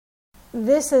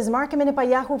This is Market Minute by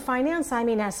Yahoo Finance. I'm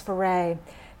Ines Ferre.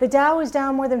 The Dow is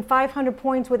down more than 500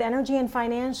 points with energy and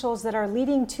financials that are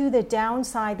leading to the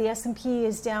downside. The S&P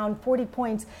is down 40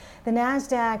 points. The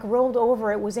Nasdaq rolled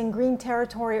over. It was in green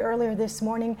territory earlier this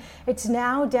morning. It's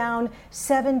now down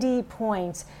 70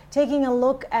 points. Taking a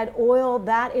look at oil,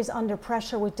 that is under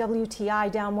pressure with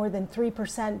WTI down more than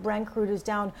 3%. Brent crude is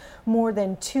down more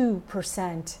than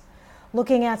 2%.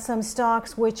 Looking at some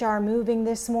stocks which are moving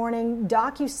this morning,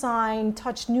 DocuSign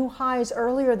touched new highs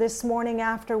earlier this morning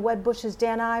after Wedbush's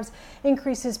Dan Ives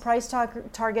increased his price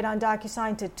target on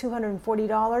DocuSign to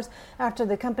 $240 after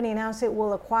the company announced it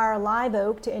will acquire Live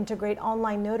Oak to integrate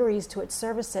online notaries to its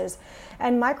services.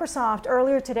 And Microsoft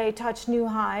earlier today touched new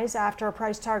highs after a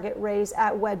price target raise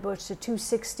at Wedbush to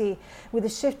 $260, with a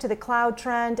shift to the cloud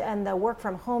trend and the work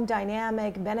from home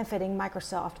dynamic benefiting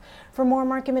Microsoft. For more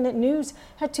Market Minute news,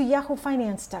 head to yahoofinance.com.